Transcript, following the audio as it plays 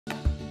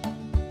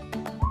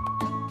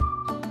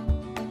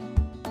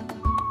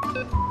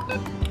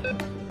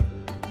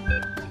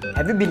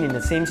Have you been in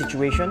the same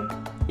situation,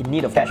 in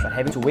need of cash but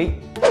having to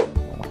wait?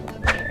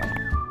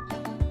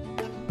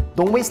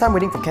 Don't waste time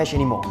waiting for cash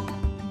anymore.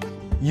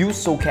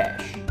 Use soCash.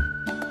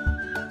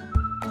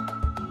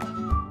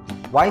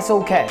 Why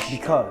soCash?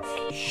 Because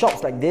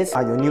shops like this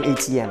are your new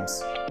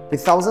ATMs,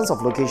 with thousands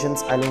of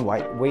locations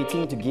island-wide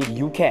waiting to give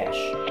you cash.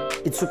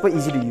 It's super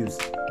easy to use.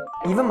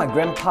 Even my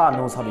grandpa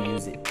knows how to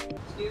use it.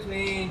 Excuse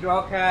me,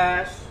 draw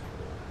cash.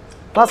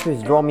 Fast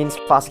withdrawal means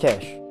fast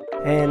cash.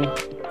 And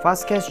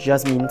fast cash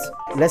just means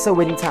lesser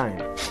waiting time.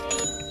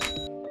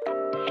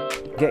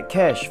 Get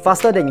cash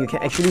faster than you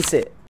can actually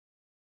sit.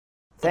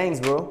 Thanks,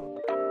 bro.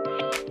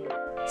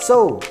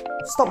 So,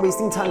 stop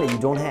wasting time that you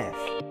don't have.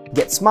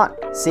 Get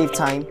smart, save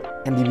time,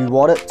 and be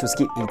rewarded to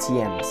skip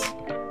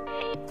ATMs.